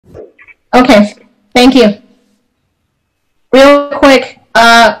Okay, thank you. Real quick,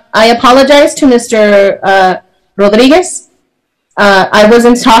 I apologize to Mr. Rodriguez. I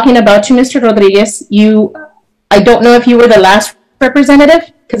wasn't talking about you, Mr. Rodriguez. I don't know if you were the last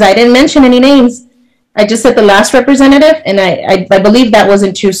representative, because I didn't mention any names. I just said the last representative, and I believe that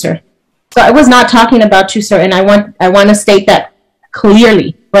wasn't you, sir. So I was not talking about you, sir, and I want to state that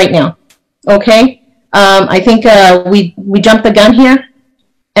clearly right now. Okay? I think we jumped the gun here,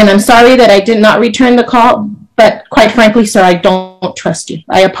 and I'm sorry that I did not return the call, but quite frankly, sir, I don't trust you.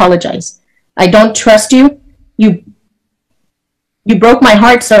 I apologize. I don't trust you. You broke my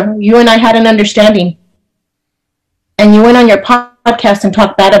heart, sir. You and I had an understanding, and you went on your podcast and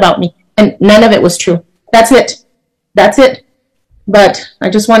talked bad about me, and none of it was true. That's it. That's it. But I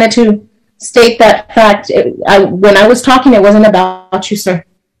just wanted to state that fact. When I was talking, it wasn't about you, sir.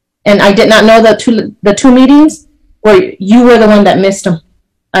 And I did not know the two meetings where you were the one that missed them.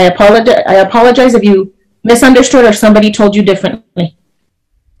 I apologize if you misunderstood or somebody told you differently.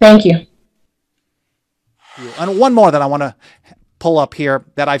 Thank you. And one more that I want to pull up here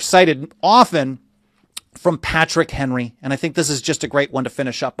that I've cited often from Patrick Henry, and I think this is just a great one to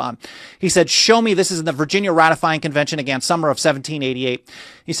finish up on. He said, show me, this is in the Virginia Ratifying Convention, again, summer of 1788.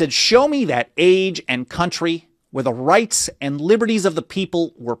 He said, show me that age and country where the rights and liberties of the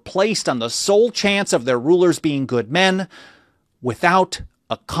people were placed on the sole chance of their rulers being good men without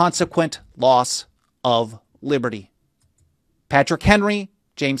a consequent loss of liberty. Patrick Henry,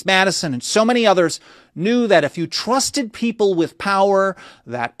 James Madison, and so many others knew that if you trusted people with power,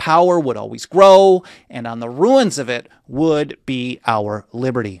 that power would always grow, and on the ruins of it would be our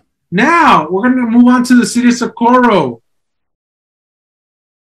liberty. Now, we're going to move on to the City of Socorro.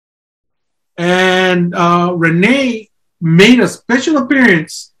 And RENE made a special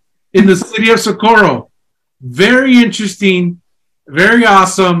appearance in the City of Socorro. Very interesting, very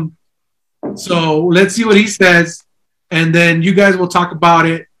awesome. So let's see what he says, and then you guys will talk about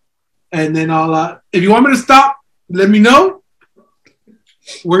it. And then I'll, if you want me to stop, let me know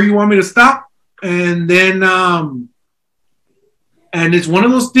where you want me to stop. And then, and it's one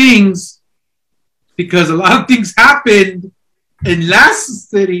of those things, because a lot of things happened in last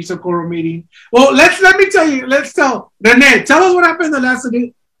City Socorro meeting. Well, let me tell you, let's tell RENE, tell us what happened in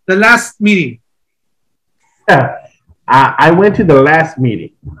the last meeting. Yeah, I went to the last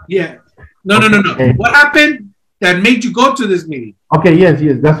meeting. Yeah. No. Okay. What happened that made you go to this meeting? Okay, yes.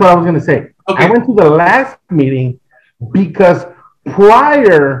 That's what I was going to say. Okay. I went to the last meeting because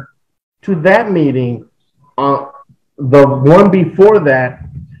prior to that meeting, the one before that,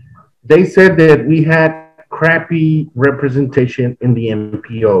 they said that we had crappy representation in the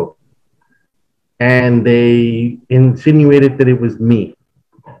MPO. And they insinuated that it was me.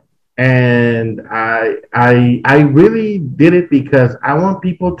 And I really did it because I want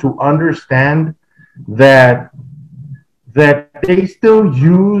people to understand that they still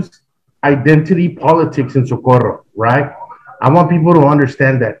use identity politics in Socorro, right? I want people to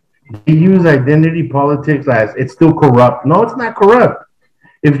understand that they use identity politics as it's still corrupt. No, it's not corrupt.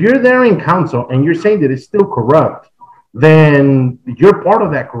 If you're there in council and you're saying that it's still corrupt, then you're part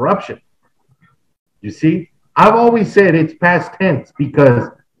of that corruption. You see, I've always said it's past tense because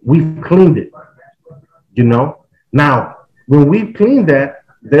we've cleaned it, you know? Now, when we've cleaned that,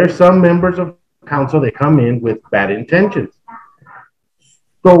 there's some members of council that come in with bad intentions.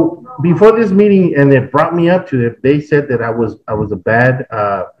 So before this meeting, and it brought me up to it, they said that I was a bad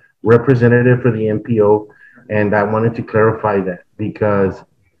representative for the MPO, and I wanted to clarify that because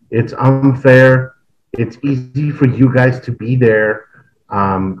it's unfair. It's easy for you guys to be there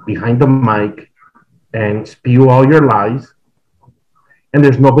behind the mic and spew all your lies, and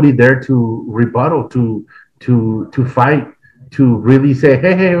there's nobody there to rebuttal, to fight, to really say,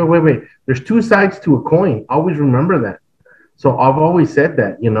 hey, wait. There's two sides to a coin. Always remember that. So I've always said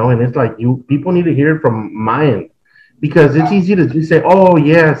that, you know, and it's like people need to hear it from my end, because it's easy to just say, oh,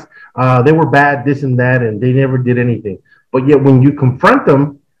 yes, they were bad, this and that, and they never did anything. But yet when you confront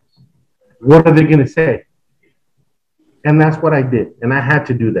them, what are they going to say? And that's what I did, and I had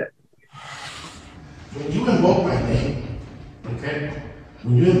to do that. When you invoke my name, okay?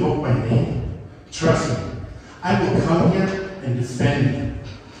 When you invoke my name, trust me, I will come here and defend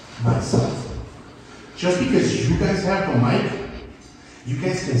myself. Just because you guys have the mic, you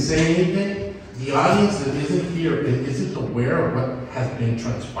guys can say anything. The audience that isn't here and isn't aware of what has been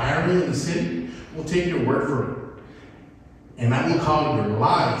transpiring in the city will take your word for it. And I will call your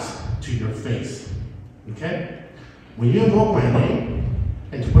lies to your face, okay? When you invoke my name,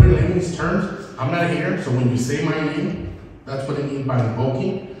 and to put it in layman's terms, I'm not here, so when you say my name, that's what it means by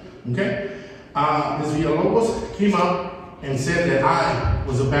invoking, okay? Ms. Villalobos came out and said that I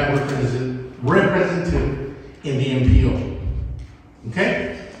was a bad representative in the MPO.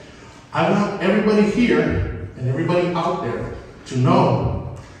 Okay? I want everybody here and everybody out there to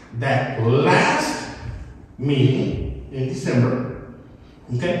know that last meeting in December,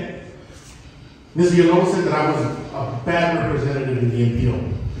 okay, Ms. Villalobos said that I was a bad representative in the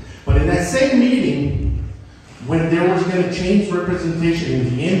MPO. But in that same meeting, when there was going to change representation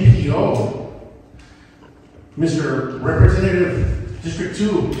in the MPO, Mr. Representative District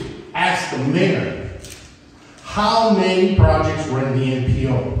 2 asked the mayor how many projects were in the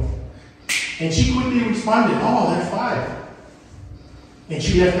MPO. And she quickly responded, oh, there's 5. And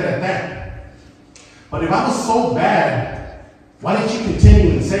she left it at that. But if I was so bad, why didn't she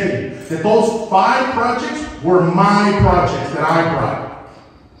continue and say that those 5 projects were my projects that I brought?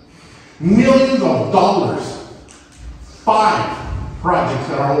 Millions of dollars. 5 projects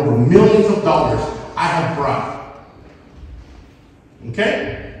that are over millions of dollars I have brought.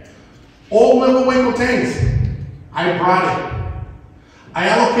 Okay? Old Nuevo Hueco tanks, I brought it. I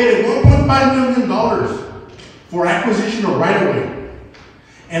allocated $1.5 million for acquisition of right-of-way.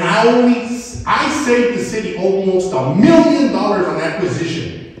 And I saved the city almost $1 million on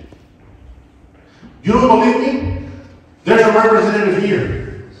acquisition. You don't believe me? There's a representative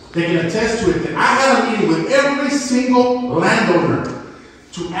here. They can attest to it that I had a meeting with every single landowner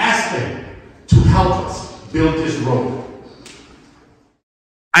to ask them to help us build this road.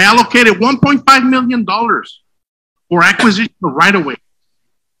 I allocated $1.5 million for acquisition of right-of-way.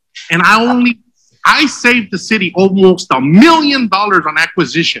 And I saved the city almost $1 million on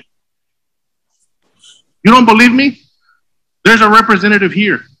acquisition. You don't believe me? There's a representative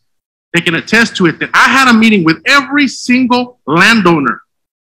here. They can attest to it that I had a meeting with every single landowner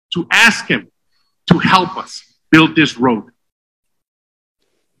to ask him to help us build this road.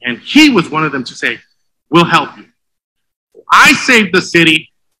 And he was one of them to say, we'll help you. I saved the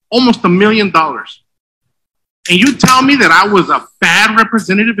city almost $1 million. And you tell me that I was a bad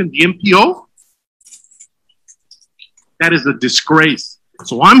representative in the MPO? That is a disgrace.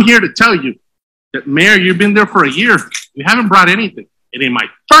 So I'm here to tell you that, Mayor, you've been there for a year. You haven't brought anything. And in my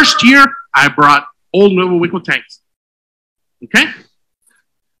first year, I brought old Nuevo Hueco tanks. Okay?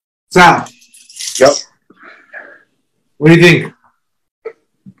 Sal. Yep. What do you think?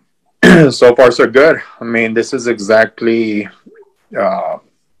 So far, so good. I mean, this is exactly...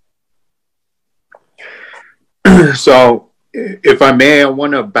 So, if I may, I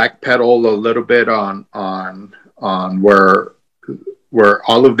want to backpedal a little bit on where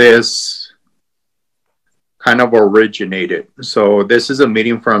all of this kind of originated. So, this is a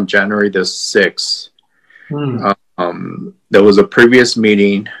meeting from January the 6th. There was a previous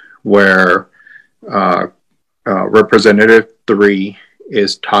meeting where Representative 3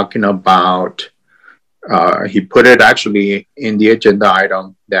 is talking about, he put it actually in the agenda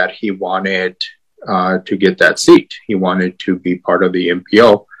item that he wanted to get that seat. He wanted to be part of the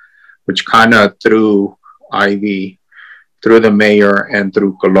MPO, which kind of threw Ivy, through the mayor, and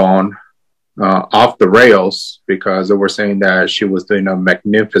through Colon off the rails, because they were saying that she was doing a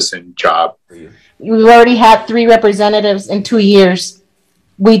magnificent job. We've already had 3 representatives in 2 years.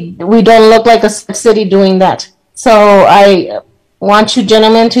 We don't look like a city doing that. So I want you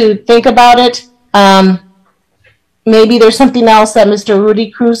gentlemen to think about it. Maybe there's something else that Mr.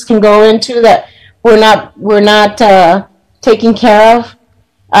 Rudy Cruz can go into that we're not taking care of.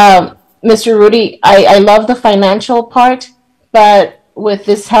 Mr. Rudy, I love the financial part, but with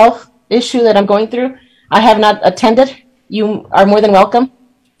this health issue that I'm going through, I have not attended. You are more than welcome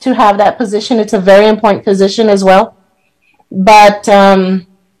to have that position. It's a very important position as well. But, and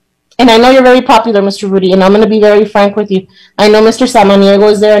I know you're very popular, Mr. Rudy, and I'm going to be very frank with you. I know Mr. Samaniego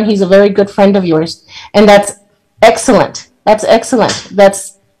is there, and he's a very good friend of yours. And that's excellent. That's excellent.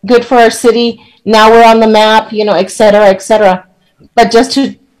 That's good for our city. Now we're on the map, you know, et cetera, et cetera. But just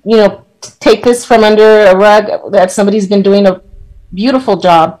to, you know, take this from under a rug that somebody's been doing a beautiful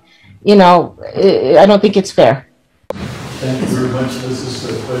job, you know, I don't think it's fair. Thank you very much. This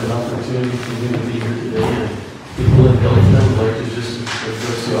is quite an opportunity for me to be here today. And people in Belgium, I would like to just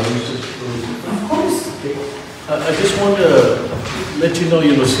address the audience. Of course. I just want to let you know,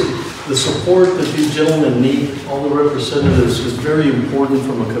 the support that these gentlemen need, all the representatives, is very important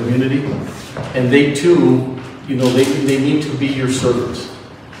from a community. And they too, you know, they need to be your servants.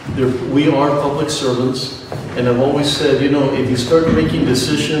 We are public servants. And I've always said, you know, if you start making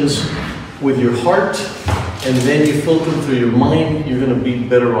decisions with your heart and then you filter them through your mind, you're going to be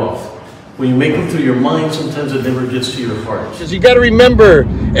better off. When you make them through your mind, sometimes it never gets to your heart. You got to remember,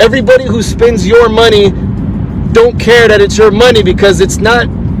 everybody who spends your money don't care that it's your money, because it's not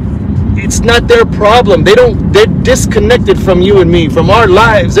it's not their problem. They're disconnected from you and me, from our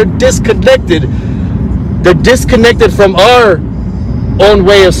lives. They're disconnected. They're disconnected from our own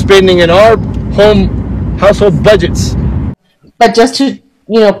way of spending and our household budgets. But just to,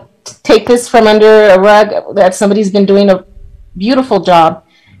 take this from under a rug that somebody's been doing a beautiful job,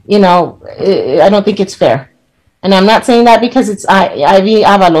 I don't think it's fair. And I'm not saying that because it's Ivy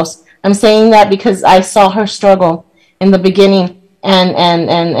Avalos. I'm saying that because I saw her struggle in the beginning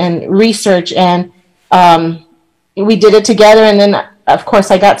and research, and we did it together, and then of course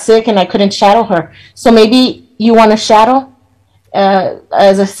I got sick and I couldn't shadow her. So maybe you want to shadow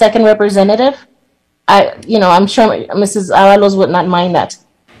as a second representative. I'm sure Mrs. Avalos would not mind that,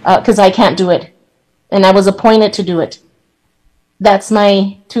 because I can't do it, and I was appointed to do it. That's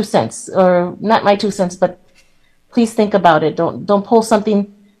my 2 cents, or not my 2 cents, but please think about it. Don't pull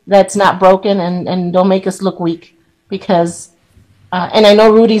something that's not broken, and don't make us look weak, because and I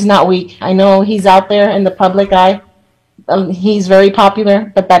know Rudy's not weak. I know he's out there in the public eye. He's very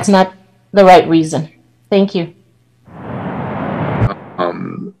popular, but that's not the right reason. Thank you.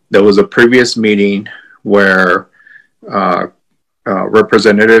 There was a previous meeting where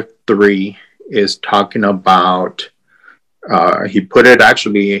Representative 3 is talking about, he put it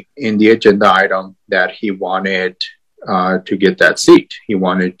actually in the agenda item that he wanted to get that seat. He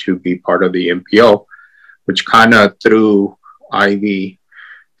wanted to be part of the MPO, which kind of threw Ivy,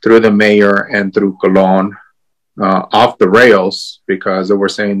 through the mayor and through Colon off the rails, because they were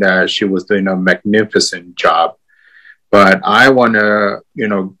saying that she was doing a magnificent job. But I want to,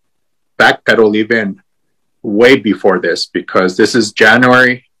 backpedal even way before this, because this is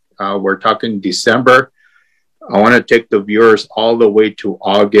January. We're talking December. I want to take the viewers all the way to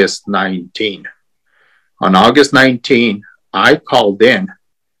August 19. On August 19, I called in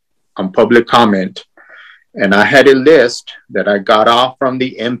on public comment, and I had a list that I got off from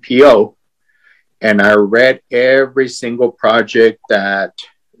the MPO, and I read every single project that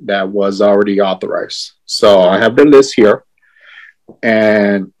was already authorized. So I have the list here,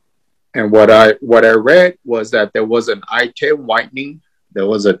 and what I read was that there was an I-10 widening, there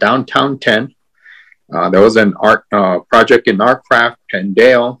was a downtown 10, there was an art project in Artcraft,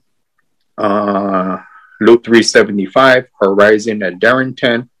 Pendale, Loop 375, Horizon at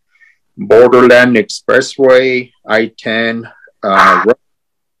Darrington, Borderland Expressway, I-10,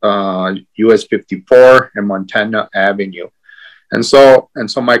 US 54, and Montana Avenue. And so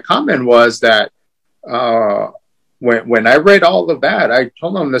my comment was that when I read all of that, I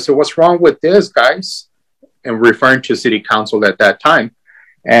told them, I said, what's wrong with this, guys? And referring to city council at that time.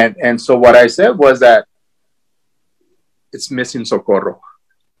 And so what I said was that it's missing Socorro,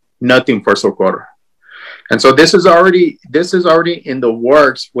 nothing for Socorro. And so this is already in the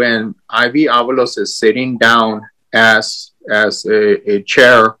works when Ivy Avalos is sitting down as a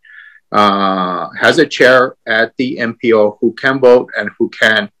chair, has a chair at the MPO who can vote and who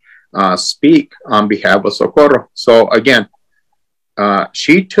can speak on behalf of Socorro. So again,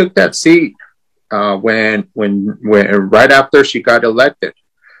 she took that seat when right after she got elected.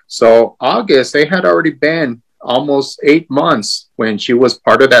 So August, they had already been almost 8 months when she was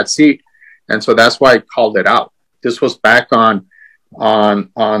part of that seat. And so that's why I called it out. This was back on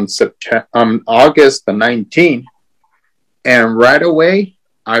August the 19th. And right away,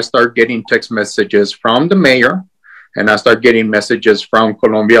 I started getting text messages from the mayor, and I started getting messages from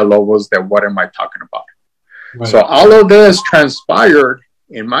Colombia Lobos that what am I talking about? Right. So all of this transpired,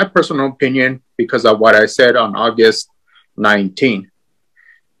 in my personal opinion, because of what I said on August 19th.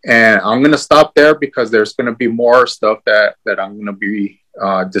 And I'm going to stop there because there's going to be more stuff that I'm going to be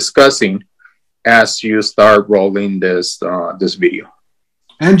discussing as you start rolling this video.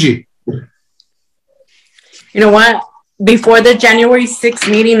 Angie. You know what? Before the January 6th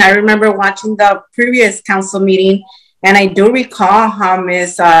meeting, I remember watching the previous council meeting, and I do recall how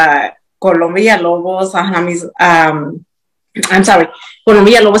Ms. Colombia Lobos, Colombia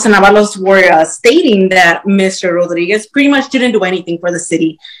Lobos and Avalos were stating that Mr. Rodriguez pretty much didn't do anything for the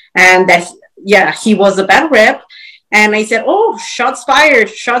city, and that, yeah, he was a bad rep. And I said, oh, shots fired,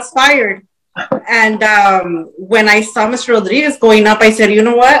 shots fired. And when I saw Mr. Rodriguez going up, I said, you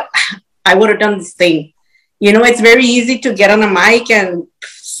know what? I would have done the same. You know, it's very easy to get on a mic and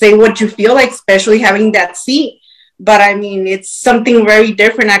say what you feel like, especially having that seat. But I mean, it's something very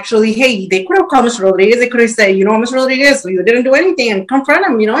different, actually. Hey, they could have called Mr. Rodriguez. They could have said, you know, Mr. Rodriguez, you didn't do anything, and confront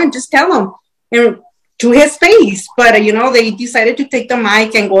him, you know, and just tell him, you know, to his face. But, you know, they decided to take the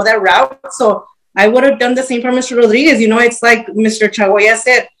mic and go that route. So I would have done the same for Mr. Rodriguez. You know, it's like Mr. Chagoya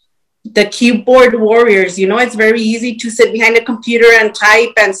said, the keyboard warriors. You know, it's very easy to sit behind a computer and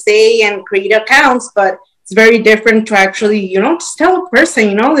type and say and create accounts, but it's it's very different to actually, you know, just tell a person,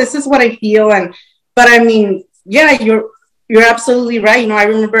 you know, this is what I feel. But I mean, yeah, you're absolutely right. You know, I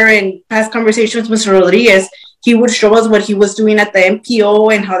remember in past conversations with Mr. Rodriguez, he would show us what he was doing at the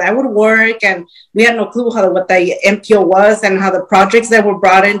MPO and how that would work. And we had no clue what the MPO was and how the projects that were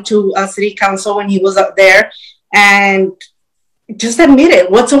brought into city council when he was up there. And just admit it.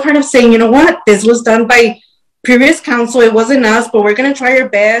 What's so hard of saying, you know what, this was done by previous council. It wasn't us, but we're going to try our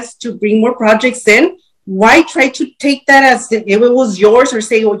best to bring more projects in. Why try to take that as if it was yours or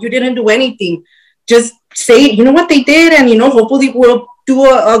say, oh, you didn't do anything? Just say, you know what, they did. And, you know, hopefully we'll do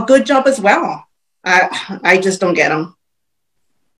a good job as well. I just don't get them.